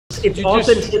It's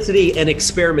authenticity and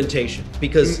experimentation,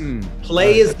 because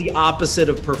play is the opposite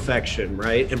of perfection,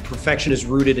 right? And perfection is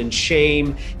rooted in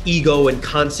shame, ego, and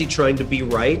constantly trying to be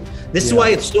right. This is why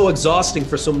it's so exhausting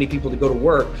for so many people to go to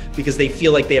work, because they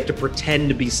feel like they have to pretend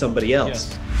to be somebody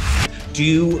else. Yes.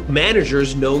 Do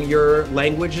managers know your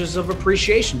languages of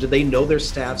appreciation? Do they know their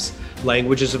staff's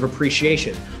languages of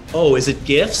appreciation? Oh, is it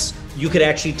gifts? You could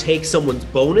actually take someone's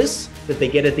bonus that they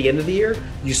get at the end of the year,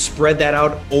 you spread that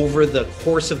out over the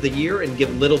course of the year and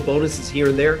give little bonuses here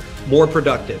and there, more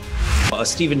productive.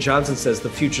 Steven Johnson says the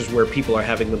future is where people are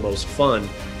having the most fun.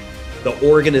 The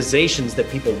organizations that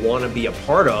people want to be a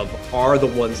part of are the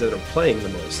ones that are playing the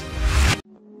most.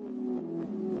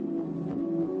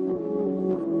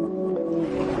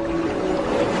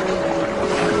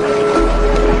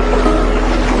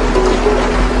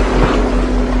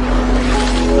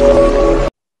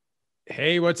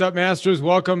 Hey, what's up, Masters?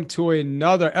 Welcome to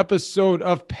another episode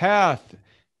of Path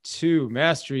to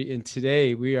Mastery. And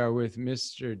today we are with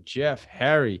Mr. Jeff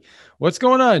Harry. What's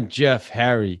going on, Jeff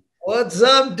Harry? What's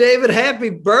up, David?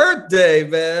 Happy birthday,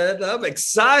 man. I'm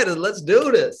excited. Let's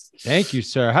do this. Thank you,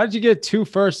 sir. How did you get two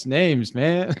first names,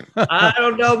 man? I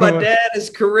don't know. My dad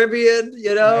is Caribbean,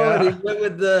 and he went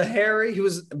with Harry.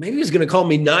 Maybe he was going to call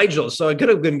me Nigel, so I could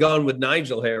have been gone with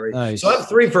Nigel Harry. Nice. So I have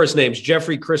three first names,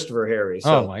 Jeffrey, Christopher, Harry.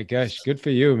 So. Oh, my gosh. Good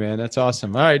for you, man. That's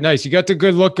awesome. All right, nice. You got the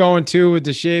good look going, too, with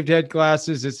the shaved head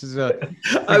glasses. This is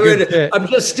I'm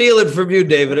just stealing from you,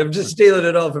 David. I'm just stealing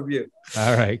it all from you.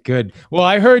 All right, good. Well,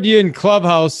 I heard you in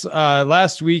Clubhouse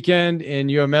last weekend,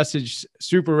 and your message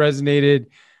super resonated.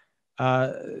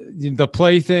 The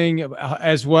play thing,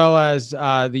 as well as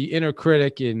the inner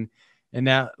critic, and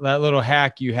that little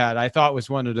hack you had, I thought was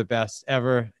one of the best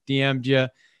ever. DM'd you,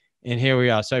 and here we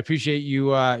are. So I appreciate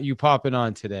you popping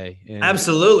on today. And,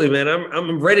 absolutely, man.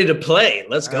 I'm ready to play.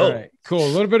 Let's go. All right, cool.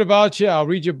 A little bit about you. I'll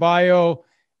read your bio.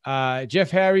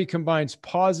 Jeff Harry combines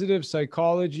positive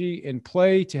psychology and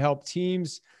play to help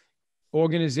teams,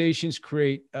 organizations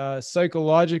create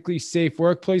psychologically safe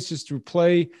workplaces through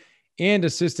play, and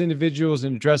assist individuals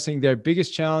in addressing their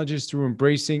biggest challenges through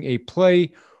embracing a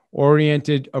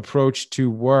play-oriented approach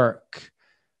to work.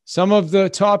 Some of the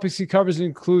topics he covers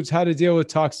includes how to deal with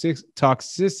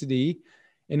toxicity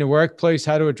in the workplace,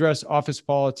 how to address office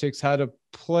politics, how to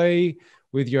play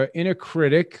with your inner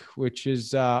critic, which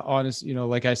is honest,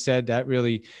 like I said, that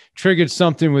really triggered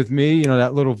something with me,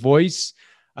 that little voice.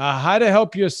 How to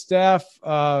help your staff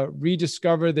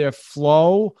rediscover their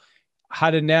flow, how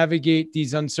to navigate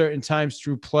these uncertain times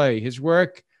through play.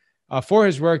 For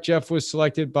his work, Jeff was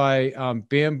selected by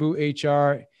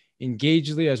BambooHR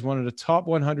Engagedly as one of the top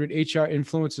 100 HR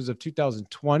influencers of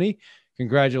 2020.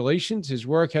 Congratulations. His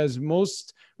work has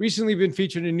most recently been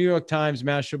featured in New York Times,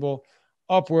 Mashable,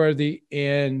 Upworthy,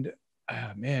 and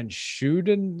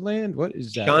Shondaland. What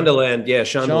is that? Shondaland. Yeah,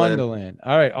 Shondaland.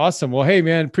 All right, awesome. Well, hey,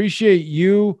 man, appreciate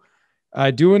you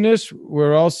doing this.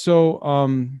 We're also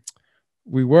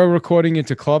we were recording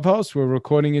into Clubhouse.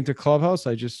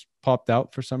 I just popped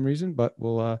out for some reason, but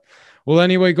we'll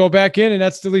anyway go back in, and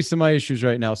that's the least of my issues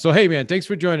right now. So, hey, man, thanks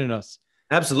for joining us.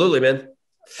 Absolutely, man.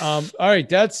 All right,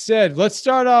 that said, let's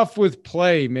start off with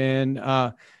play,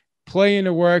 man. Play in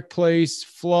the workplace,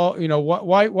 flow.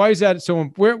 Why is that so?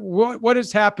 What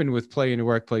has happened with play in the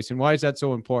workplace, and why is that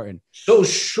so important? So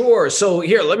sure. So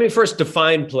here, let me first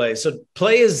define play. So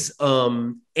play is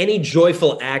any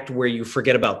joyful act where you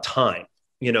forget about time.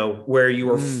 Where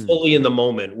you are fully in the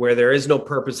moment, where there is no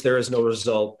purpose, there is no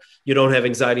result. You don't have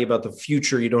anxiety about the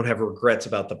future. You don't have regrets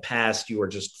about the past. You are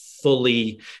just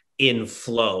fully in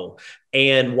flow.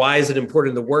 And why is it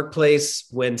important in the workplace?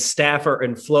 When staff are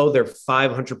in flow, they're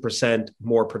 500%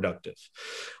 more productive.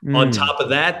 On top of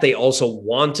that, they also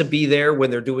want to be there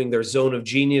when they're doing their zone of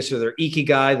genius or their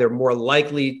ikigai. They're more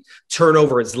likely,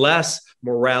 turnover is less,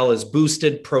 morale is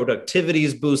boosted, productivity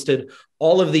is boosted,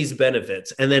 all of these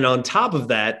benefits. And then on top of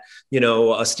that,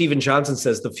 Steven Johnson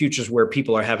says the future is where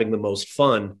people are having the most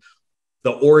fun.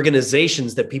 The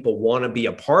organizations that people want to be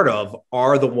a part of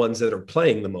are the ones that are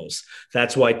playing the most.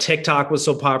 That's why TikTok was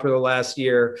so popular last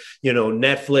year.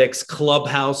 Netflix,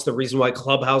 Clubhouse, the reason why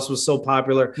Clubhouse was so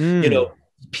popular,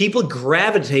 people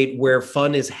gravitate where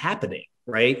fun is happening,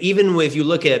 right? Even if you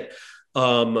look at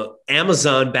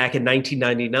Amazon back in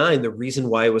 1999, the reason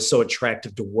why it was so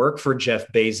attractive to work for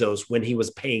Jeff Bezos when he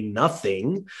was paying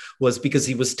nothing was because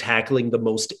he was tackling the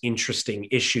most interesting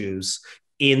issues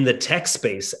in the tech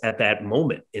space at that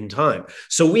moment in time.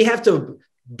 So we have to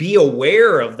be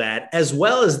aware of that, as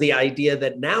well as the idea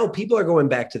that now people are going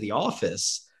back to the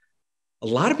office a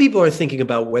lot of people are thinking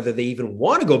about whether they even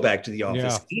want to go back to the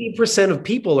office. 80% of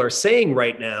people are saying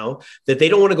right now that they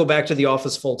don't want to go back to the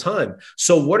office full time.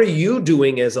 So what are you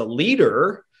doing as a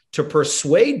leader to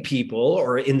persuade people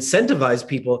or incentivize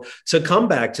people to come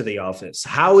back to the office?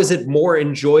 How is it more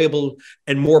enjoyable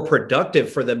and more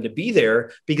productive for them to be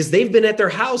there? Because they've been at their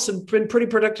house and been pretty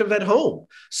productive at home.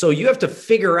 So you have to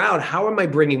figure out, how am I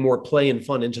bringing more play and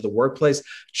fun into the workplace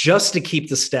just to keep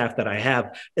the staff that I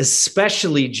have,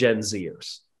 especially Gen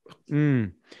Zers?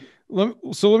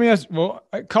 So let me ask, well,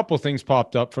 a couple of things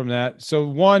popped up from that. So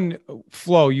one,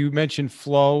 flow, you mentioned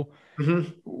flow.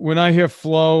 Mm-hmm. When I hear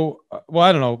flow, well,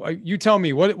 I don't know. You tell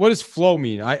me, what does flow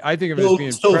mean? I think of it as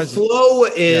being present. Flow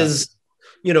is,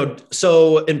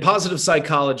 so in positive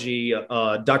psychology,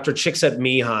 Dr.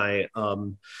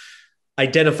 Csikszentmihalyi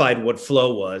identified what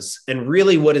flow was. And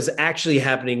really what is actually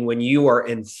happening when you are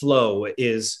in flow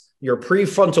is your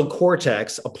prefrontal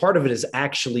cortex, a part of it is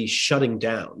actually shutting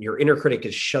down. Your inner critic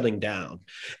is shutting down.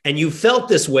 And you felt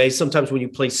this way sometimes when you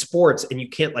play sports and you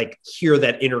can't hear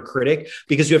that inner critic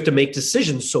because you have to make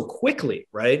decisions so quickly,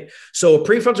 right? So a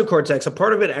prefrontal cortex, a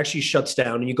part of it actually shuts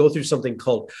down and you go through something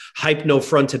called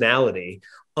hypnofrontality.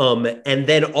 And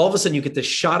then all of a sudden you get this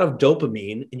shot of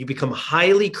dopamine and you become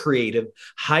highly creative,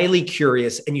 highly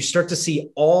curious, and you start to see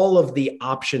all of the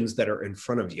options that are in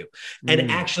front of you. And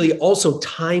actually also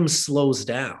time slows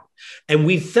down. And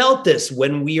we felt this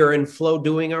when we are in flow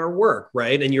doing our work,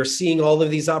 right? And you're seeing all of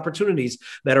these opportunities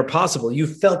that are possible. You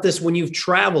felt this when you've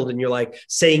traveled and you're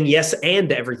saying yes and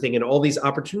to everything and all these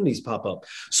opportunities pop up.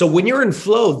 So when you're in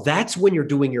flow, that's when you're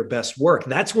doing your best work.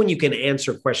 That's when you can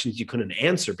answer questions you couldn't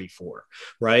answer before,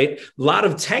 right? A lot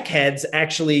of tech heads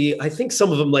actually, I think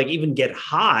some of them even get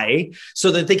high so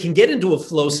that they can get into a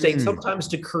flow state sometimes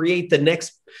to create the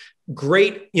next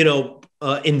great,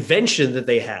 invention that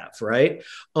they have, right?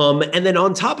 And then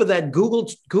on top of that,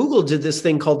 Google did this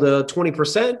thing called the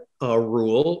 20%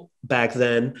 rule back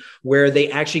then, where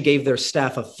they actually gave their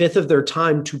staff a fifth of their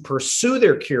time to pursue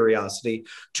their curiosity,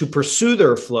 to pursue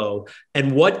their flow.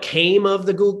 And what came of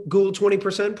the Google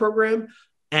 20% program?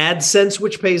 AdSense,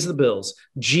 which pays the bills,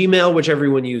 Gmail, which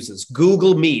everyone uses,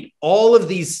 Google Meet, all of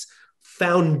these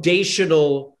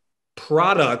foundational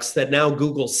products that now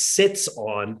Google sits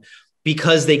on,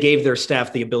 because they gave their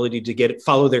staff the ability to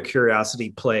follow their curiosity,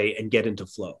 play, and get into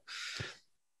flow.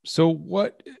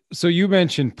 So you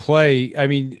mentioned play. I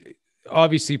mean,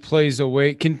 obviously plays a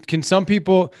way. Could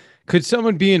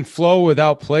someone be in flow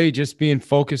without play, just being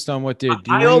focused on what they're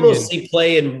doing? I almost see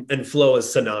play and flow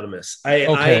as synonymous.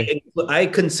 I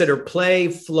consider play,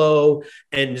 flow,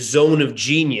 and zone of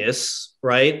genius,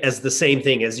 right, as the same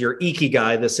thing, as your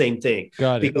ikigai, the same thing.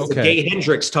 Got it. Because Gay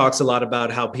Hendricks talks a lot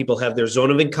about how people have their zone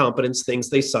of incompetence,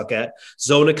 things they suck at,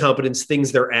 zone of competence,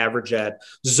 things they're average at,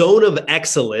 zone of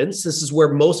excellence. This is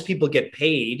where most people get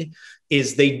paid,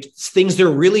 is things they're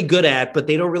really good at, but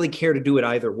they don't really care to do it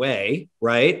either way,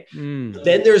 right? Then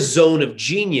there's zone of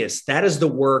genius. That is the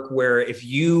work where if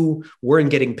you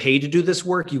weren't getting paid to do this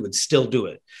work, you would still do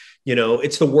it.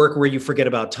 It's the work where you forget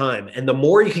about time. And the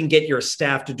more you can get your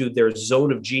staff to do their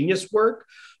zone of genius work,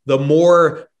 the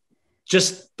more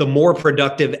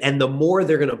productive and the more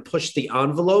they're going to push the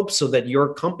envelope so that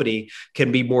your company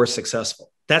can be more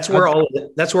successful. That's where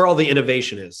all the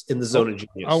innovation is, in the zone of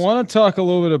genius. I want to talk a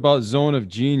little bit about zone of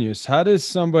genius. How does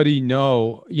somebody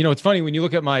know? It's funny when you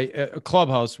look at my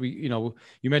Clubhouse. You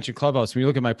mentioned Clubhouse. When you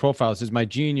look at my profile, it says my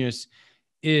genius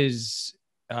is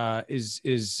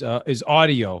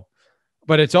audio,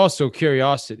 but it's also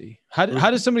curiosity. How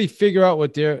does somebody figure out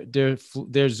what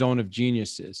their zone of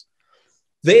genius is?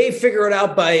 They figure it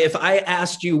out by, if I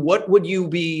asked you, what would you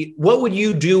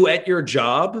do at your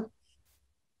job,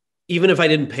 even if I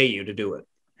didn't pay you to do it?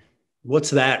 What's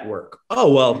that work?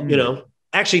 Oh, well,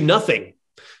 actually nothing.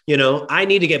 I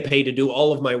need to get paid to do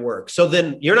all of my work. So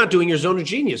then you're not doing your zone of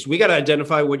genius. We got to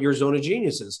identify what your zone of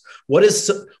genius is. What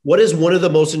is one of the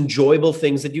most enjoyable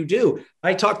things that you do?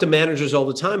 I talk to managers all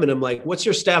the time and I'm like, what's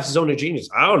your staff's zone of genius?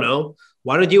 I don't know.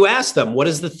 Why don't you ask them? What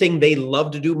is the thing they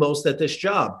love to do most at this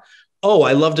job? Oh,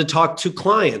 I love to talk to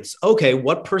clients. Okay,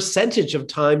 what percentage of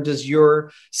time does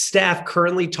your staff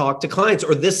currently talk to clients,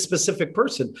 or this specific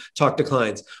person talk to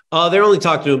clients? They're only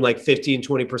talking to them 15,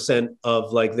 20%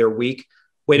 of their week.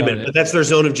 Wait a minute, but that's their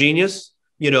zone of genius?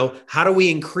 How do we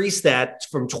increase that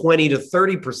from 20 to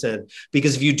 30%?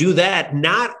 Because if you do that,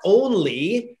 not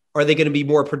only are they going to be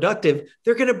more productive?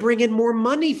 They're going to bring in more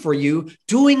money for you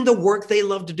doing the work they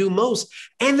love to do most.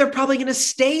 And they're probably going to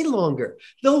stay longer.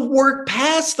 They'll work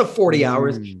past the 40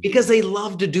 hours because they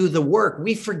love to do the work.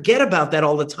 We forget about that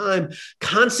all the time,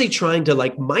 constantly trying to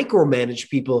like micromanage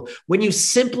people when you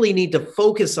simply need to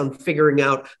focus on figuring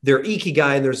out their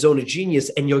ikigai and their zone of genius,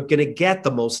 and you're going to get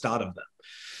the most out of them.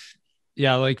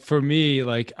 Yeah. Like for me,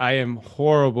 like I am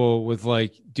horrible with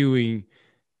like doing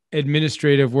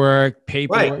administrative work,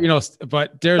 paperwork,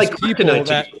 but there's like people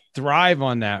that thrive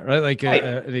on that, right? Like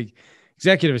an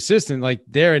executive assistant, like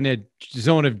they're in a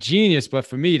zone of genius, but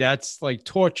for me, that's like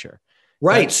torture.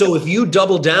 Right. So if you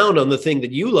double down on the thing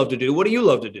that you love to do, what do you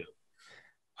love to do?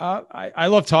 I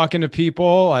love talking to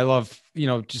people. I love,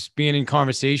 just being in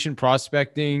conversation,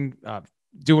 prospecting,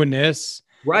 doing this.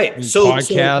 Right. So if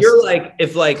you're like,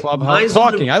 Clubhouse,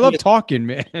 talking, I love talking,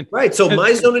 man. Right. So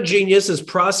my zone of genius is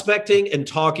prospecting and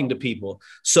talking to people.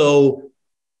 So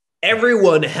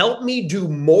everyone help me do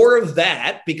more of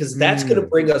that, because that's going to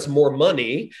bring us more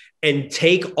money, and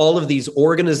take all of these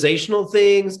organizational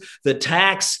things, the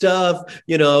tax stuff,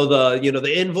 the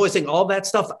invoicing, all that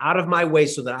stuff out of my way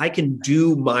so that I can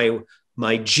do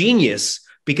my genius,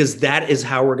 because that is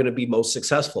how we're going to be most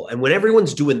successful. And when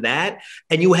everyone's doing that,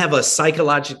 and you have a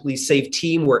psychologically safe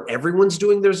team where everyone's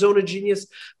doing their zone of genius,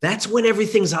 that's when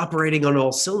everything's operating on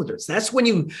all cylinders. That's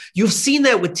when you've seen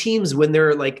that with teams when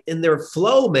they're like in their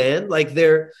flow, man. Like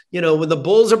they're, when the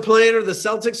Bulls are playing or the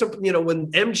Celtics are,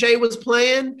 when MJ was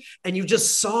playing, and you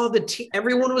just saw the team,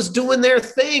 everyone was doing their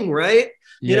thing, right?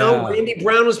 Randy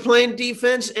Brown was playing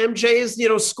defense. MJ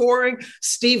is, scoring.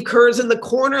 Steve Kerr's in the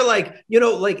corner. Like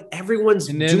everyone's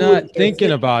and they're not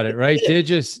thinking about it, right?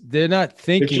 They're not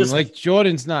thinking. Like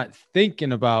Jordan's not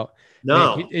thinking about.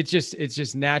 No, it's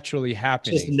just naturally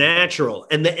happening. Just natural.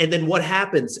 And then what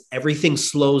happens? Everything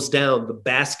slows down. The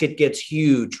basket gets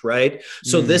huge, right?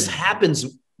 So this happens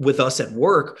with us at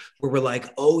work, where we're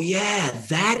like, oh yeah,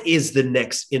 that is the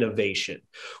next innovation.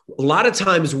 A lot of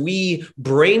times we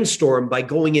brainstorm by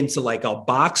going into like a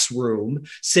box room,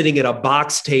 sitting at a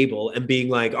box table and being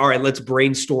like, all right, let's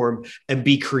brainstorm and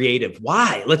be creative.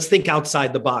 Why? Let's think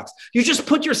outside the box. You just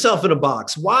put yourself in a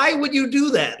box. Why would you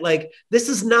do that? Like, this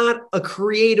is not a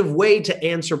creative way to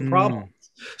answer problems.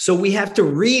 So we have to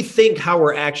rethink how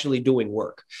we're actually doing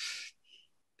work.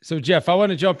 So Jeff, I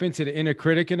want to jump into the inner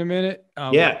critic in a minute.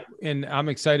 And I'm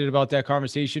excited about that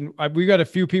conversation. We got a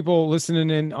few people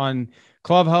listening in on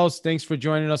Clubhouse. Thanks for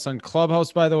joining us on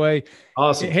Clubhouse, by the way.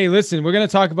 Awesome. Hey, listen, we're going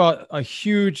to talk about a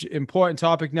huge, important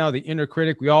topic now, the inner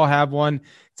critic. We all have one.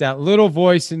 It's that little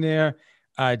voice in there.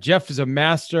 Jeff is a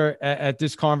master at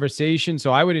this conversation.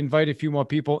 So I would invite a few more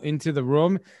people into the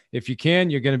room. If you can,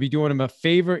 you're going to be doing them a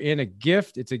favor and a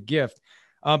gift. It's a gift.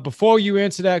 Before you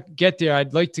answer that, get there,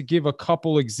 I'd like to give a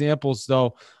couple examples,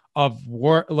 though, of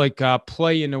work, like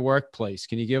play in the workplace.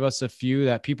 Can you give us a few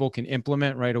that people can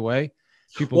implement right away?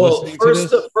 First,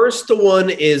 the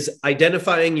one is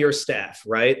identifying your staff,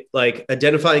 right? Like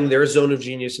identifying their zone of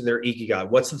genius and their ikigai.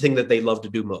 What's the thing that they love to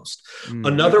do most?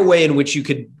 Another way in which you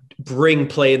could bring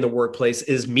play in the workplace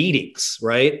is meetings,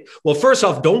 right? Well, first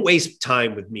off, don't waste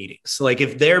time with meetings. Like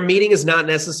if their meeting is not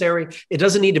necessary, it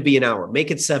doesn't need to be an hour. Make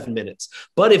it 7 minutes.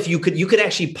 But if you could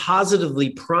actually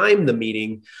positively prime the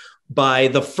meeting by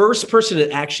the first person that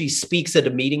actually speaks at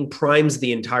a meeting primes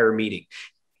the entire meeting.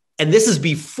 And this is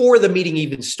before the meeting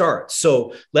even starts.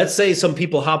 So let's say some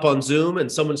people hop on Zoom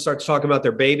and someone starts talking about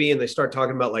their baby and they start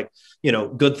talking about like,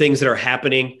 good things that are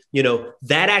happening,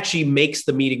 that actually makes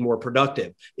the meeting more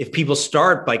productive. If people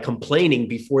start by complaining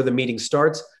before the meeting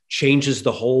starts, changes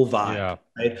the whole vibe. Yeah.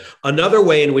 Right? Another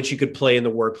way in which you could play in the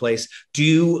workplace,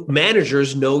 do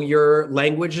managers know your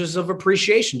languages of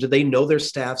appreciation? Do they know their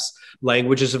staff's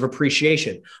languages of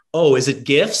appreciation? Oh, is it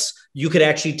gifts? You could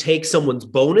actually take someone's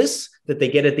bonus that they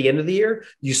get at the end of the year.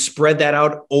 You spread that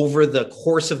out over the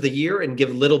course of the year and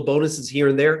give little bonuses here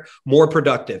and there, more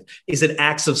productive. Is it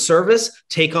acts of service?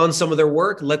 Take on some of their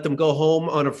work, let them go home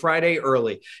on a Friday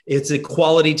early. It's a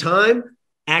quality time.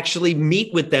 Actually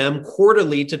meet with them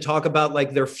quarterly to talk about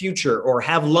like their future or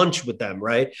have lunch with them,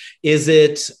 right? Is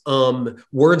it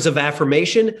words of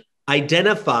affirmation?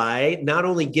 Identify not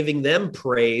only giving them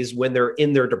praise when they're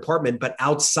in their department, but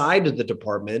outside of the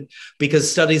department,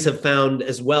 because studies have found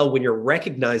as well, when you're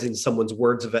recognizing someone's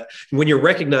words of it, when you're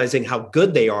recognizing how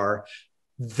good they are,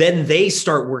 then they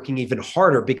start working even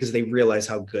harder because they realize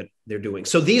how good they're doing.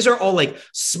 So these are all like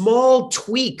small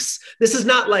tweaks. This is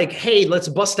not like, hey, let's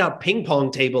bust out ping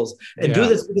pong tables and do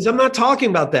this, because I'm not talking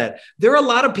about that. There are a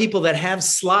lot of people that have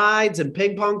slides and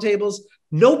ping pong tables.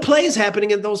 No play is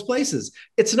happening in those places.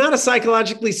 It's not a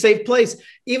psychologically safe place.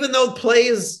 Even though play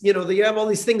is, you have all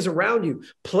these things around you,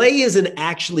 play isn't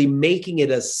actually making it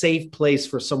a safe place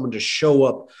for someone to show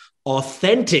up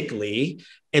authentically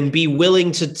and be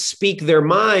willing to speak their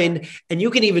mind. And you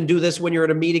can even do this when you're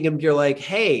at a meeting and you're like,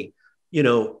 hey,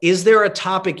 is there a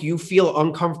topic you feel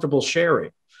uncomfortable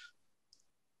sharing?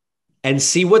 And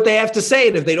see what they have to say.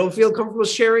 And if they don't feel comfortable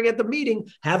sharing at the meeting,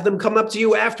 have them come up to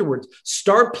you afterwards.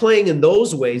 Start playing in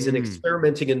those ways and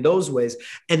experimenting in those ways.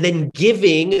 And then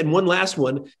and one last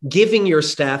one, giving your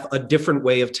staff a different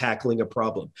way of tackling a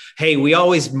problem. Hey, we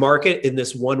always market in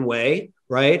this one way,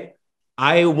 right?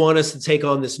 I want us to take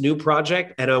on this new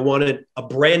project, and I want a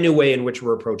brand new way in which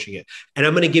we're approaching it. And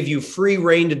I'm going to give you free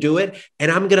reign to do it.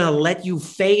 And I'm going to let you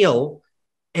fail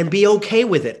and be okay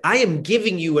with it. I am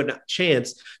giving you a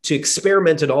chance to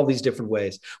experiment in all these different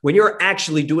ways. When you're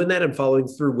actually doing that and following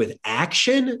through with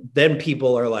action, then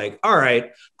people are like, all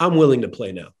right, I'm willing to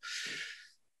play now.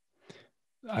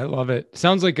 I love it.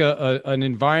 Sounds like an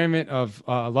environment of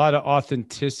a lot of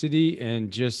authenticity and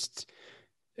just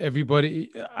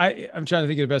everybody. I'm trying to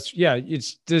think of the best. Yeah,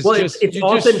 it's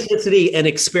authenticity and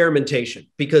experimentation,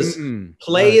 because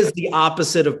play is the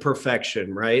opposite of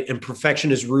perfection, right? And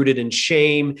perfection is rooted in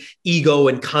shame, ego,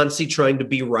 and constantly trying to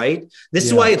be right. This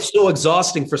is why it's so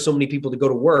exhausting for so many people to go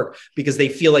to work, because they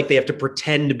feel like they have to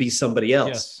pretend to be somebody else.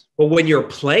 Yes. But when you're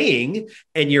playing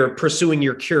and you're pursuing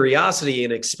your curiosity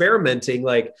and experimenting,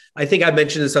 like I think I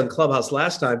mentioned this on Clubhouse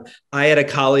last time, I had a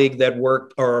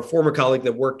former colleague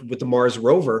that worked with the Mars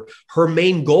rover. Her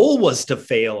main goal was to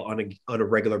fail on a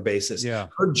regular basis. Yeah.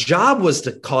 Her job was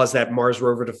to cause that Mars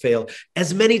rover to fail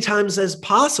as many times as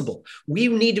possible. We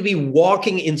need to be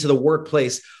walking into the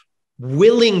workplace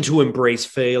willing to embrace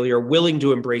failure, willing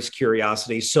to embrace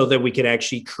curiosity, so that we can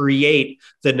actually create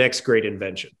the next great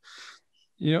invention.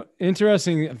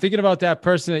 Interesting. I'm thinking about that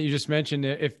person that you just mentioned.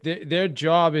 If their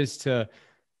job is they're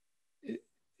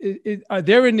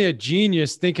in their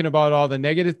genius thinking about all the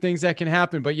negative things that can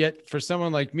happen, but yet for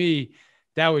someone like me,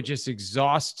 that would just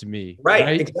exhaust me.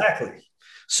 Right? Exactly.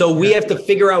 So we have to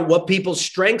figure out what people's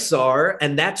strengths are.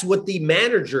 And that's what the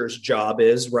manager's job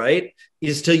is, right?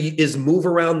 Is move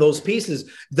around those pieces.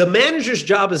 The manager's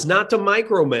job is not to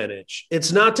micromanage.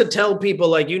 It's not to tell people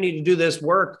like, you need to do this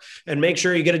work and make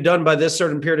sure you get it done by this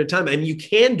certain period of time. And you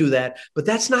can do that, but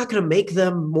that's not going to make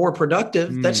them more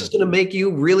productive. That's just going to make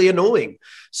you really annoying.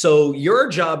 So your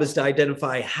job is to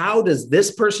identify, how does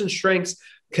this person's strengths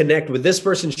connect with this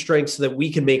person's strengths, so that we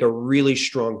can make a really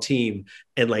strong team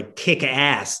and like kick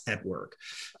ass at work.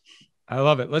 I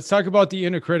love it. Let's talk about the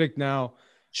inner critic now.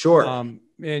 Sure. And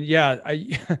yeah,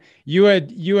 you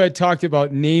had talked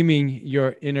about naming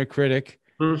your inner critic,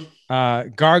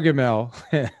 Gargamel.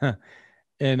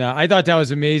 And I thought that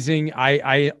was amazing.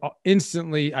 I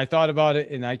instantly thought about it,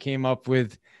 and I came up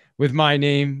with my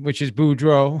name, which is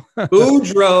Boudreaux.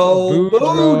 Boudreaux.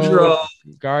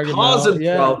 Gargamel. Causing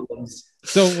problems.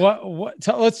 So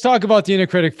let's talk about the inner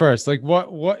critic first. Like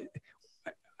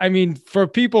I mean, for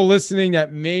people listening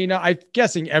that may not, I'm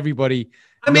guessing everybody.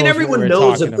 Everyone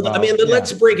knows it.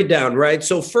 Let's break it down, right?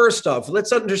 So first off,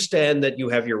 let's understand that you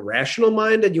have your rational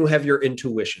mind and you have your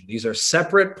intuition. These are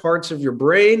separate parts of your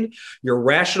brain. Your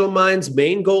rational mind's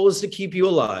main goal is to keep you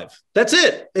alive. That's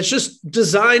it. It's just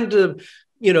designed to,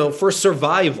 for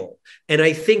survival. And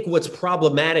I think what's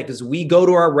problematic is we go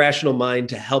to our rational mind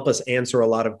to help us answer a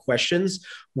lot of questions,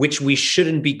 which we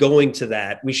shouldn't be going to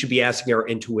that. We should be asking our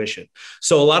intuition.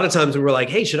 So a lot of times when we're like,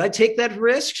 hey, should I take that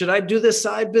risk? Should I do this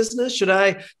side business? Should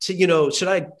I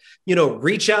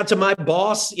reach out to my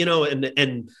boss,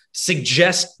 and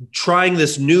suggest trying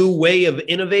this new way of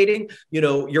innovating?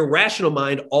 Your rational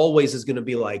mind always is going to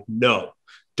be like, no.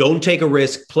 Don't take a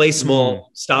risk, play small,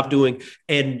 stop doing.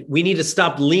 And we need to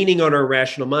stop leaning on our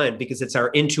rational mind, because it's our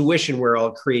intuition where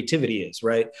all creativity is,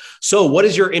 right? So what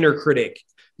is your inner critic?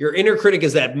 Your inner critic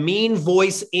is that mean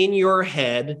voice in your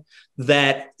head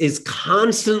that is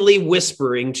constantly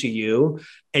whispering to you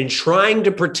and trying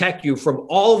to protect you from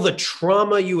all the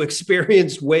trauma you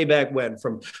experienced way back when,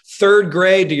 from third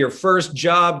grade to your first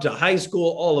job to high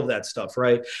school, all of that stuff,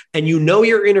 right? And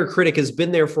your inner critic has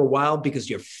been there for a while because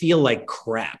you feel like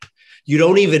crap. You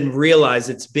don't even realize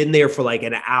it's been there for like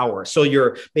an hour. So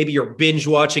maybe you're binge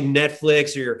watching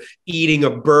Netflix, or you're eating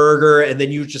a burger, and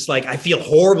then you just like, I feel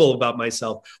horrible about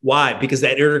myself. Why? Because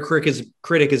that inner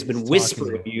critic has been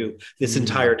whispering to you this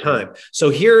entire time.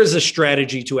 So here is a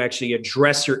strategy to actually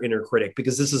address your inner critic,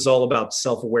 because this is all about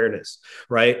self-awareness,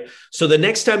 right? So the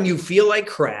next time you feel like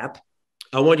crap,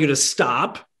 I want you to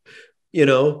stop,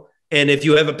 And if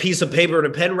you have a piece of paper and a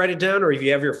pen, write it down, or if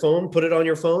you have your phone, put it on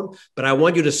your phone. But I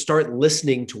want you to start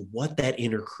listening to what that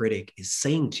inner critic is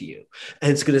saying to you.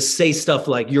 And it's going to say stuff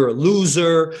like, you're a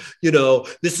loser.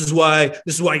 This is why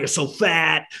you're so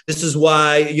fat. This is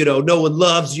why, no one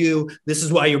loves you. This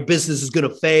is why your business is going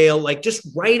to fail. Like, just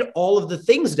write all of the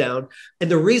things down.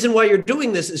 And the reason why you're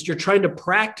doing this is you're trying to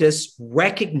practice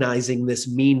recognizing this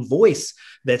mean voice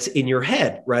that's in your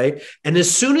head, right? And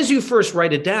as soon as you first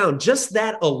write it down, just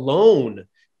that alone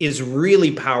is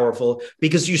really powerful,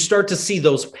 because you start to see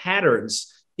those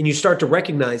patterns and you start to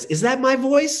recognize, is that my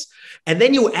voice? And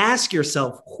then you ask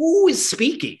yourself, who is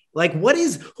speaking? Like,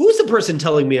 who's the person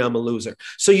telling me I'm a loser?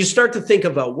 So you start to think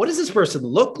about, what does this person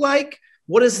look like?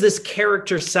 What does this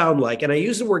character sound like? And I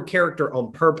use the word character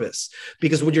on purpose,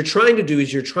 because what you're trying to do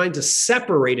is you're trying to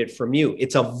separate it from you.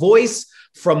 It's a voice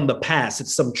from the past.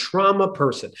 It's some trauma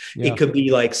person. Yeah. It could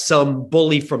be like some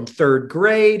bully from third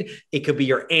grade. It could be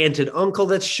your aunt and uncle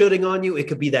that's shitting on you. It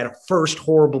could be that first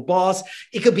horrible boss.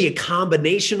 It could be a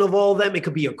combination of all of them. It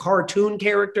could be a cartoon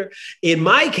character. In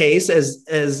my case, as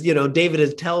David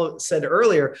has said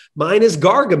earlier, mine is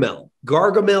Gargamel.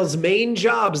 Gargamel's main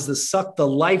job is to suck the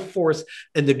life force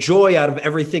and the joy out of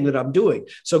everything that I'm doing.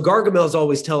 So Gargamel's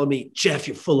always telling me, Jeff,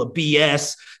 you're full of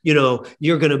BS.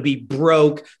 You're going to be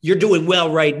broke. You're doing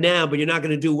well right now, but you're not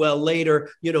going to do well later.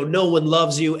 No one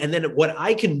loves you. And then what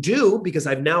I can do, because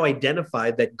I've now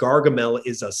identified that Gargamel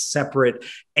is a separate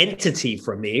entity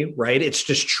from me, right? It's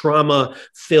just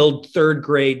trauma-filled third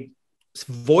grade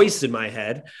voice in my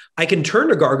head. I can turn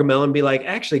to Gargamel and be like,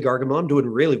 actually, Gargamel, I'm doing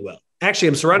really well. Actually,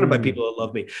 I'm surrounded by people that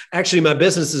love me. Actually, my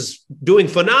business is doing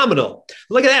phenomenal.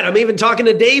 Look at that. I'm even talking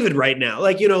to David right now.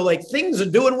 Like, things are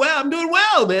doing well. I'm doing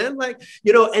well, man.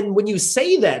 And when you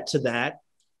say that to that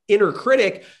inner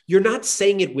critic, you're not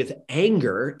saying it with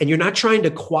anger, and you're not trying to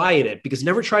quiet it, because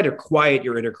never try to quiet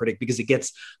your inner critic, because it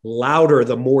gets louder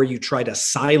the more you try to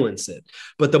silence it.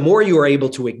 But the more you are able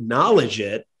to acknowledge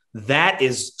it, that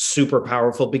is super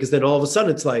powerful, because then all of a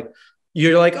sudden it's like,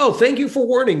 you're like, oh, thank you for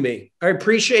warning me. I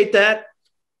appreciate that.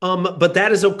 But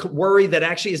that is a worry that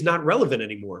actually is not relevant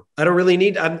anymore. I don't really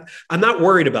need, I'm not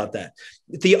worried about that.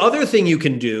 The other thing you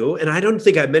can do, and I don't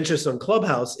think I mentioned this on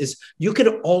Clubhouse, is you can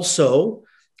also,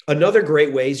 another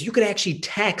great way is you could actually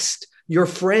text your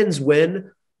friends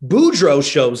when Boudreaux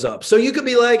shows up. So you could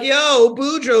be like, yo,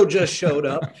 Boudreaux just showed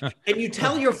up. And you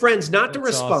tell your friends not to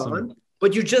respond. Awesome.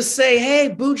 But you just say,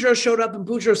 hey, Boudreaux showed up and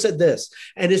Boudreaux said this.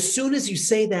 And as soon as you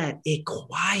say that, it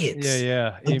quiets.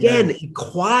 Yeah. Again, it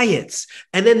quiets.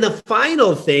 And then the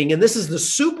final thing, and this is the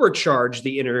supercharge,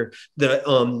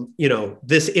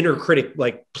 this inner critic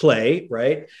like play,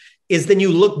 right? Is then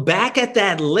you look back at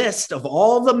that list of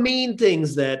all the mean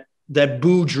things that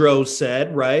Boudreaux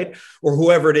said, right? Or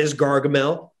whoever it is,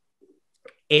 Gargamel,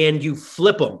 and you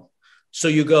flip them. So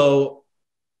you go,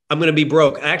 I'm going to be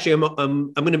broke. Actually,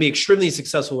 I'm going to be extremely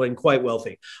successful and quite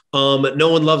wealthy. No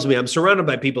one loves me. I'm surrounded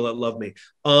by people that love me.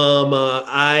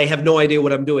 I have no idea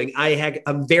what I'm doing.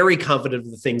 I'm very confident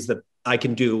of the things that I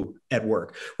can do at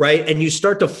work, right? And you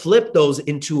start to flip those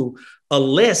into a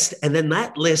list, and then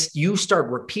that list, you start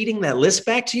repeating that list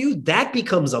back to you. That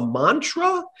becomes a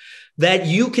mantra that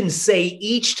you can say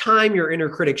each time your inner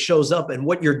critic shows up. And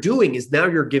what you're doing is now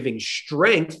you're giving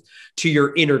strength to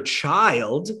your inner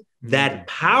child, that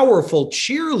powerful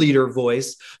cheerleader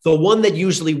voice, the one that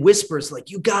usually whispers like,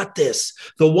 you got this,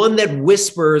 the one that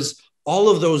whispers all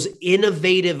of those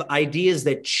innovative ideas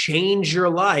that change your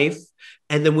life.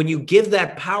 And then when you give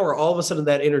that power, all of a sudden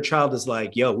that inner child is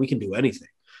like, yo, we can do anything,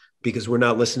 because we're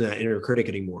not listening to that inner critic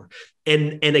anymore.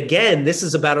 And again, this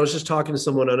is about, I was just talking to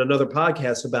someone on another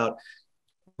podcast about,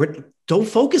 don't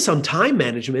focus on time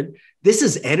management. This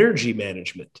is energy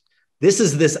management.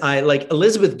 Like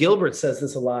Elizabeth Gilbert says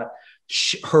this a lot.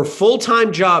 Her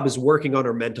full-time job is working on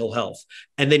her mental health.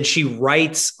 And then she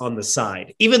writes on the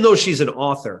side, even though she's an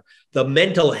author, the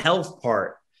mental health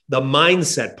part, the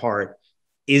mindset part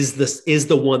is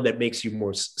the one that makes you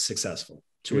more successful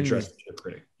to address the inner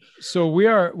critic. So we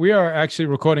are actually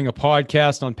recording a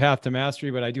podcast on Path to Mastery,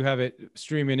 but I do have it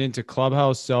streaming into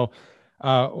Clubhouse. So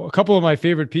a couple of my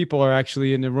favorite people are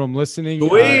actually in the room listening.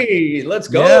 Let's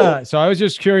go. Yeah. So I was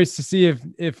just curious to see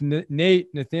if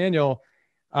Nathaniel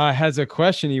has a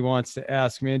question he wants to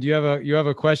ask, man. Do you have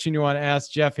a question you want to ask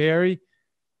Jeff Harry?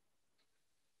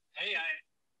 Hey,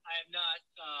 I am not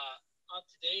up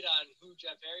to date on who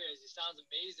Jeff Harry is. He sounds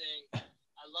amazing.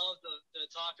 I love the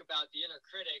talk about the inner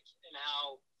critic and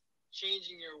how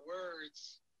changing your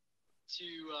words to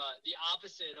the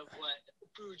opposite of what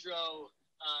Boudreaux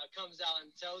comes out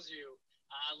and tells you.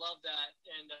 I love that.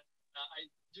 And I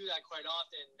do that quite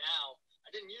often now. I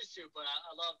didn't used to, but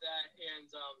I love that. And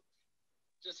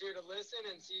just here to listen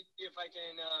and see if I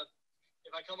can,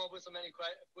 if I come up with some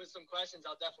questions,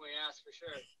 I'll definitely ask for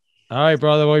sure. All right,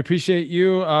 brother. Well, I appreciate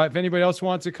you. If anybody else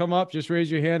wants to come up, just raise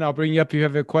your hand. I'll bring you up if you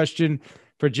have a question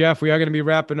for Jeff. We are going to be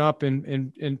wrapping up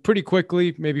in pretty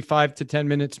quickly, maybe 5 to 10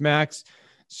 minutes max.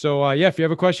 So yeah, if you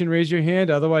have a question, raise your hand.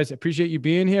 Otherwise, I appreciate you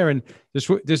being here. And this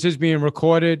is being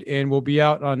recorded and will be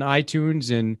out on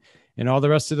iTunes and all the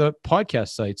rest of the podcast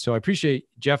sites. So I appreciate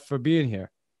Jeff for being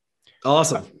here.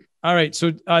 Awesome. All right.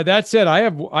 So that said, I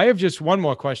have just one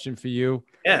more question for you.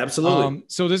 Yeah, absolutely.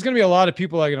 So there's going to be a lot of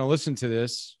people that are going to listen to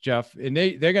this, Jeff, and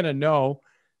they're going to know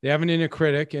they have an inner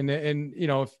critic, and you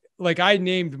know, like I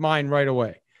named mine right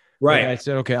away. Right. Like I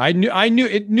said, okay, I knew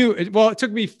it. Well, it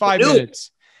took me 5 minutes.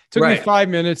 It took me 5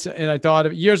 minutes, and I thought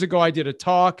of years ago I did a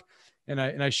talk, and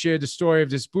I shared the story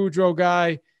of this Boudreaux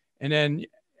guy, and then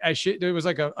there was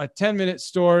like a 10-minute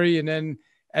story, and then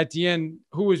at the end,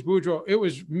 who was Boudreaux? It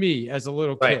was me as a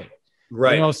little kid.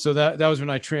 Right. You know, so that was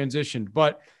when I transitioned,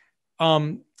 but.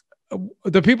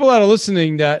 The people that are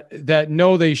listening that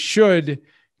know they should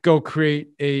go create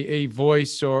a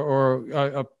voice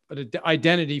or an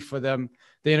identity for them,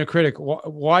 the inner critic.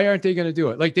 Why aren't they going to do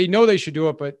it? Like they know they should do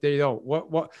it, but they don't.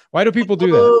 Why do people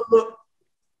do that?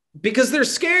 Because they're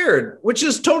scared, which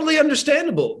is totally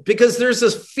understandable. Because there's a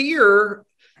fear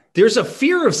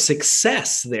of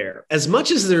success there. As much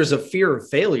as there's a fear of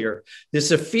failure,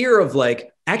 there's a fear of like,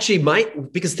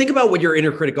 because think about what your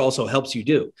inner critic also helps you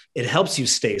do. It helps you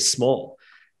stay small.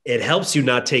 It helps you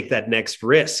not take that next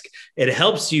risk. It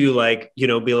helps you like, you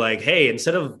know, be like, hey,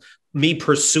 instead of me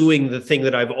pursuing the thing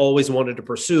that I've always wanted to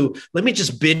pursue, let me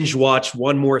just binge watch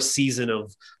one more season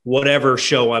of whatever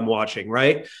show I'm watching.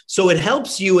 Right. So it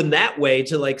helps you in that way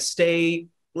to like stay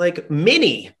like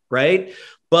mini. Right.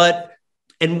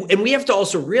 And we have to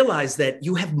also realize that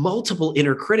you have multiple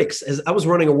inner critics. As I was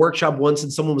running a workshop once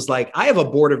and someone was like, I have a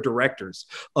board of directors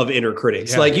of inner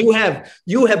critics. Yeah. Like you have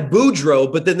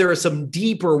Boudreaux, but then there are some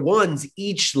deeper ones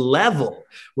each level,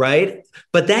 right?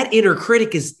 But that inner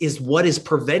critic is what is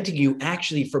preventing you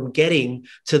actually from getting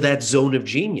to that zone of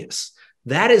genius.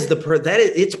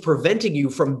 It's preventing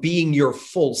you from being your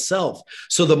full self.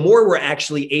 So the more we're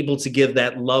actually able to give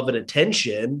that love and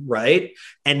attention, right?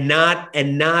 And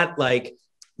not like,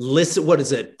 listen, what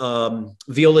is it?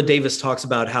 Viola Davis talks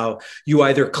about how you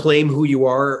either claim who you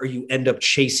are or you end up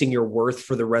chasing your worth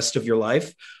for the rest of your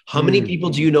life. How many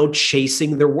people do you know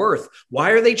chasing their worth?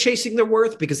 Why are they chasing their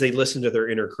worth? Because they listen to their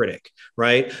inner critic,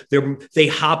 right? They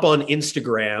hop on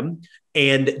Instagram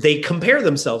and they compare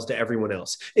themselves to everyone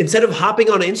else. Instead of hopping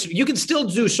on Instagram, you can still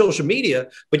do social media,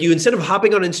 but instead of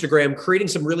hopping on Instagram, creating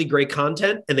some really great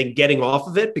content and then getting off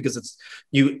of it because it's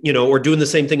you know, or doing the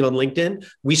same thing on LinkedIn,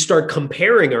 we start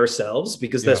comparing ourselves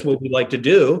because that's what we like to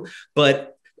do.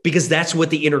 But because that's what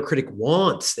the inner critic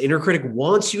wants. The inner critic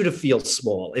wants you to feel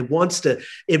small. It wants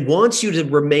you to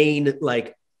remain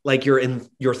like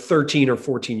you're 13 or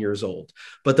 14 years old.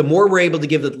 But the more we're able to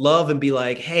give it love and be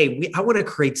like, hey, I want to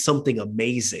create something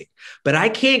amazing, but I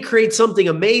can't create something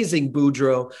amazing,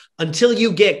 Boudreaux, until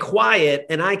you get quiet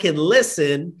and I can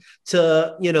listen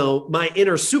to, you know, my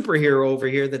inner superhero over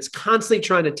here that's constantly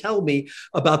trying to tell me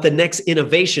about the next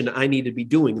innovation I need to be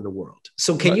doing in the world.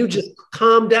 So can you just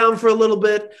calm down for a little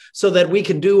bit so that we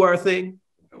can do our thing?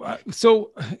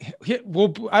 So,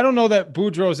 well, I don't know that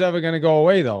Boudreaux's ever going to go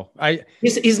away, though.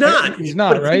 He's not. He's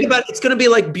not, right? Think about it, it's going to be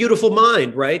like Beautiful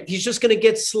Mind, right? He's just going to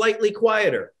get slightly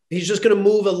quieter. He's just going to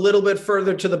move a little bit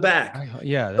further to the back.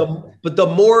 But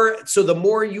the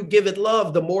more you give it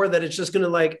love, the more that it's just going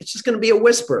to be a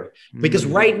whisper. Because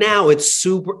right now it's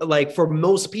super, like for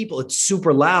most people, it's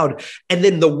super loud. And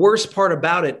then the worst part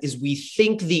about it is we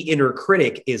think the inner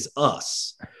critic is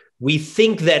us. We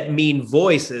think that mean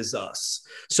voice is us.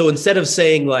 So instead of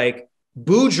saying like,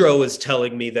 Boudreaux is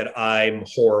telling me that I'm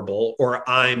horrible or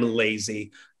I'm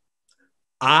lazy,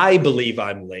 I believe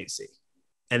I'm lazy.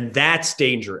 And that's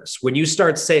dangerous. When you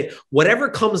start saying whatever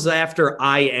comes after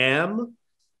I am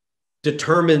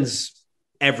determines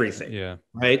everything. Yeah.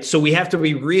 Right. So we have to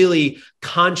be really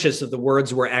conscious of the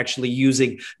words we're actually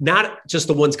using, not just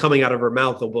the ones coming out of our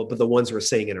mouth, but the ones we're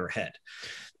saying in our head.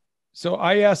 So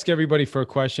I ask everybody for a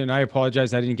question. I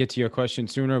apologize, I didn't get to your question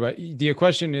sooner, but the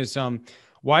question is,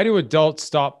 why do adults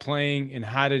stop playing and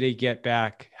how do they get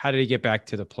back? How do they get back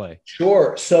to the play?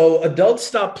 Sure. So adults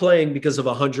stop playing because of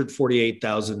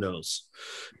 148,000 no's.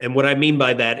 And what I mean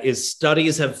by that is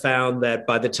studies have found that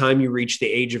by the time you reach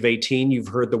the age of 18, you've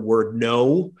heard the word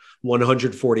no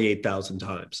 148,000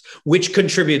 times, which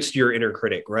contributes to your inner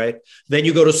critic, right? Then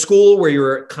you go to school where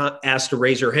you're asked to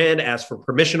raise your hand, ask for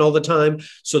permission all the time.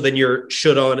 So then you're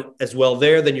shit on as well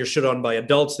there. Then you're shit on by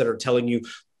adults that are telling you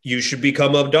you should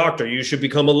become a doctor. You should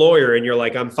become a lawyer. And you're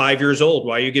like, I'm 5 years old.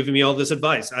 Why are you giving me all this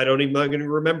advice? I'm not going to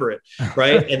remember it.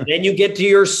 Right. And then you get to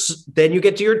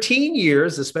your teen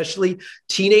years, especially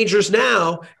teenagers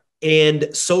now,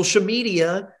 and social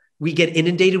media. We get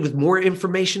inundated with more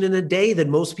information in a day than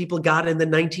most people got in the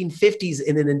 1950s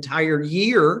in an entire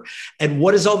year. And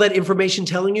what is all that information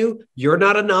telling you? You're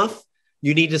not enough.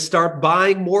 You need to start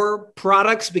buying more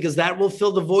products because that will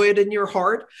fill the void in your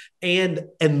heart. And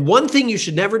one thing you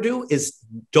should never do is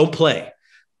don't play.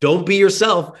 Don't be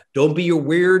yourself. Don't be your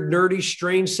weird, nerdy,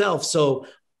 strange self. So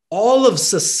all of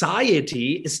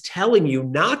society is telling you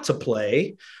not to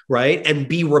play, right? And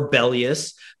be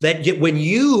rebellious. That when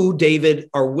you, David,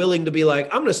 are willing to be like,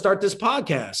 I'm going to start this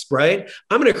podcast, right?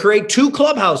 I'm going to create 2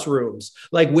 clubhouse rooms.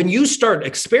 Like when you start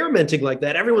experimenting like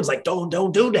that, everyone's like, don't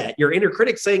do that. Your inner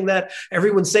critic saying that,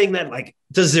 everyone's saying that, like,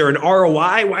 does there an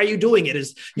ROI? Why are you doing it?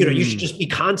 You should just be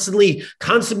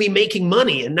constantly making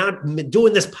money and not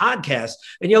doing this podcast.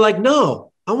 And you're like,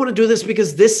 no, I want to do this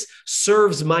because this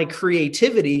serves my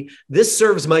creativity. This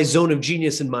serves my zone of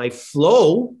genius and my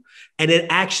flow. And it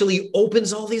actually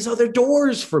opens all these other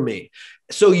doors for me.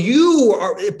 So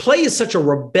play is such a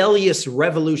rebellious,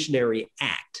 revolutionary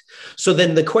act. So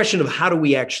then the question of how do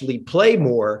we actually play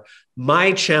more?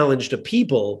 My challenge to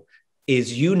people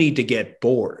is you need to get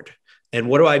bored. And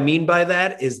what do I mean by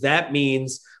that? That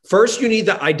means first you need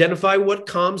to identify what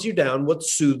calms you down, what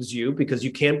soothes you, because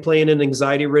you can't play in an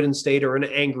anxiety-ridden state or an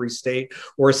angry state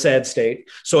or a sad state.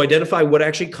 So identify what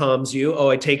actually calms you. Oh,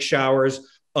 I take showers.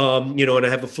 And I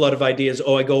have a flood of ideas.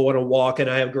 Oh, I go on a walk and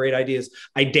I have great ideas.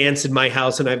 I dance in my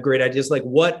house and I have great ideas. Like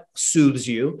what soothes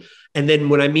you? And then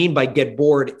what I mean by get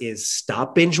bored is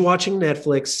stop binge watching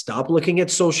Netflix, stop looking at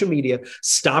social media,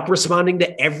 stop responding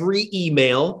to every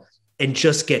email and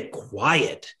just get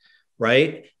quiet,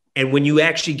 right? And when you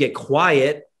actually get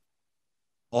quiet,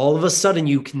 all of a sudden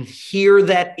you can hear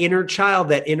that inner child,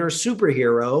 that inner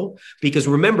superhero, because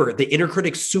remember, the inner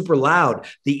critic's super loud.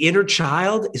 The inner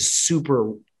child is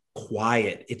super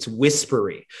quiet. It's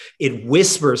whispery. It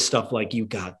whispers stuff like, you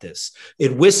got this.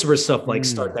 It whispers stuff like,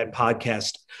 start that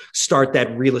podcast, start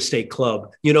that real estate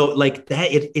club, like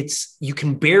that. You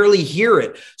can barely hear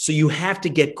it. So you have to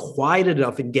get quiet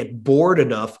enough and get bored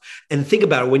enough. And think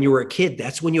about it. When you were a kid,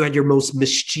 that's when you had your most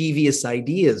mischievous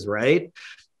ideas, right?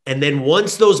 And then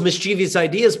once those mischievous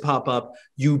ideas pop up,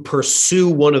 you pursue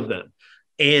one of them.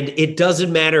 And it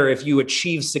doesn't matter if you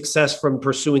achieve success from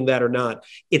pursuing that or not.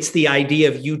 It's the idea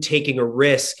of you taking a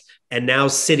risk and now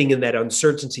sitting in that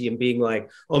uncertainty and being like,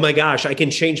 oh my gosh, I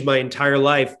can change my entire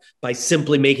life by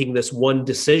simply making this one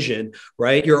decision,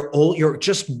 right? You're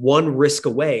just one risk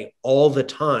away all the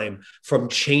time from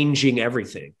changing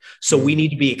everything. So we need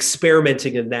to be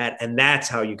experimenting in that. And that's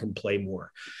how you can play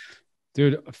more.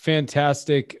 Dude,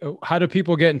 fantastic. How do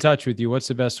people get in touch with you? What's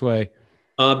the best way?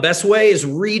 Best way is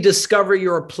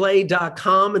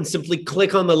rediscoveryourplay.com and simply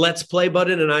click on the Let's Play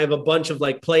button. And I have a bunch of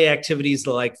play activities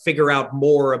to figure out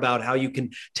more about how you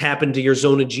can tap into your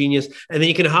zone of genius. And then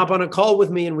you can hop on a call with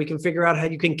me and we can figure out how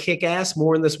you can kick ass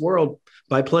more in this world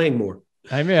by playing more.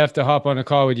 I may have to hop on a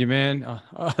call with you, man.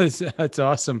 That's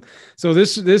awesome. So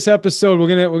this episode,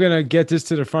 we're gonna get this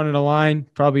to the front of the line.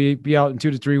 Probably be out in 2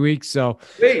 to 3 weeks. So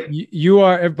great. You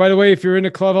are. By the way, if you're in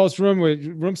the clubhouse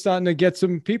room starting to get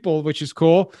some people, which is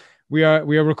cool. We are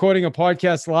recording a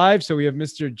podcast live, so we have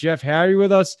Mr. Jeff Harry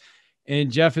with us,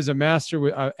 and Jeff is a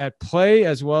master at play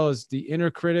as well as the inner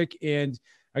critic. And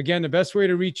again, the best way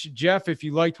to reach Jeff, if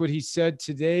you liked what he said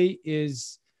today,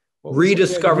 is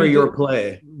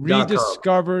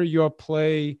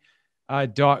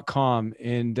rediscoveryourplay.com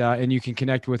and you can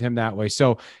connect with him that way.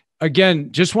 So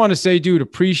again, just want to say, dude,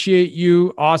 appreciate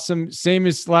you. Awesome. Same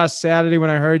as last Saturday when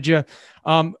I heard you.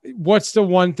 What's the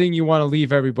one thing you want to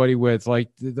leave everybody with? What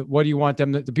do you want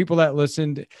them, the people that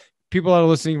are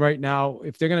listening right now,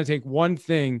 if they're going to take one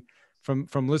thing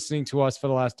from listening to us for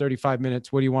the last 35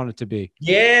 minutes, what do you want it to be?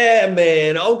 Yeah,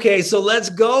 man. Okay, so let's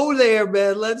go there,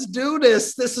 man. Let's do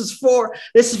this. This is for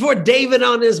David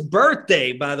on his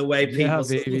birthday, by the way, people. Yeah,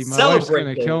 baby. My wife's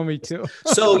gonna kill me too.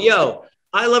 So,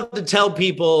 I love to tell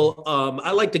people,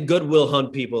 I like to Goodwill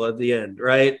Hunt people at the end,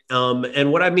 right? And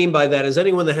what I mean by that is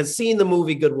anyone that has seen the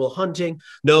movie Good Will Hunting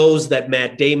knows that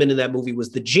Matt Damon in that movie was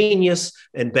the genius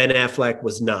and Ben Affleck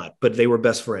was not, but they were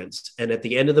best friends. And at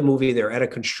the end of the movie, they're at a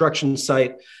construction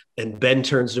site and Ben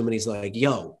turns to him and he's like,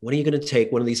 yo, when are you going to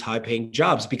take one of these high paying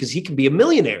jobs? Because he can be a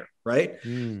millionaire, right?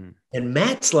 And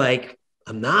Matt's like,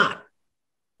 I'm not,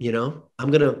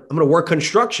 I'm going to work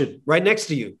construction right next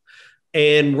to you.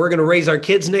 And we're going to raise our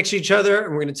kids next to each other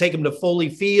and we're going to take them to Foley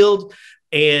Field.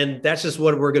 And that's just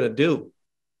what we're going to do.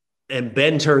 And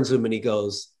Ben turns to him and he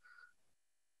goes,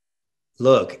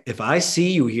 look, if I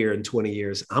see you here in 20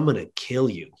 years, I'm going to kill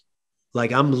you.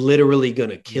 Like, I'm literally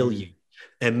going to kill you.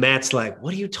 And Matt's like,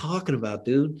 what are you talking about,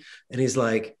 dude? And he's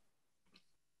like,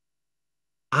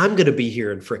 I'm going to be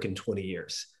here in frickin' 20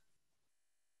 years.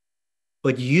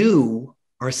 But you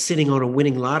are sitting on a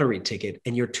winning lottery ticket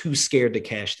and you're too scared to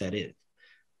cash that in.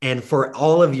 And for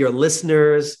all of your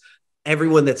listeners,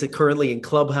 everyone that's currently in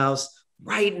Clubhouse,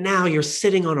 right now you're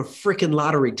sitting on a frickin'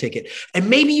 lottery ticket. And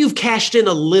maybe you've cashed in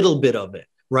a little bit of it,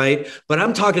 right? But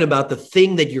I'm talking about the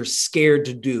thing that you're scared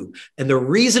to do. And the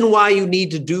reason why you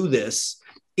need to do this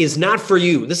is not for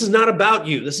you. This is not about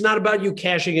you. This is not about you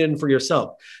cashing in for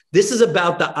yourself. This is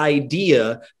about the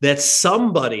idea that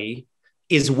somebody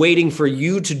is waiting for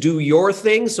you to do your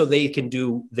thing so they can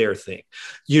do their thing.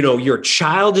 You know, your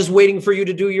child is waiting for you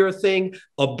to do your thing.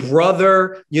 A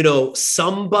brother, you know,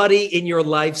 somebody in your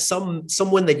life,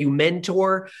 someone that you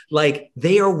mentor, like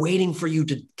they are waiting for you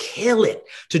to kill it,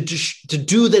 to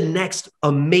do the next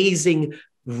amazing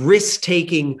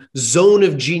risk-taking zone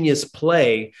of genius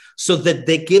play so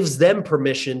that gives them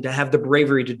permission to have the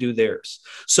bravery to do theirs.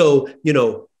 So, you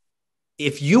know,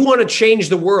 if you want to change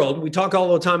the world, we talk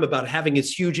all the time about having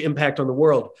this huge impact on the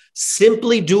world.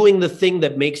 Simply doing the thing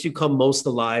that makes you come most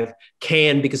alive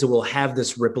can, because it will have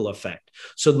this ripple effect.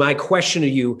 So my question to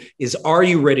you is, are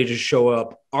you ready to show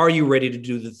up? Are you ready to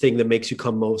do the thing that makes you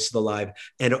come most alive?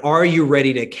 And are you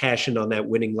ready to cash in on that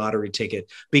winning lottery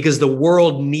ticket? Because the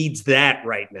world needs that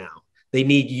right now. They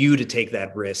need you to take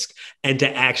that risk and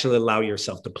to actually allow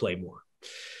yourself to play more.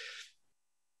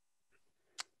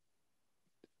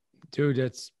 Dude,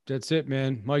 that's it,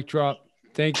 man. Mic drop.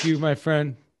 Thank you, my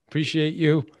friend. Appreciate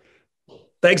you.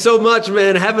 Thanks so much,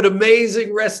 man. Have an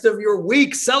amazing rest of your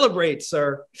week. Celebrate,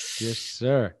 sir. Yes,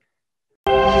 sir.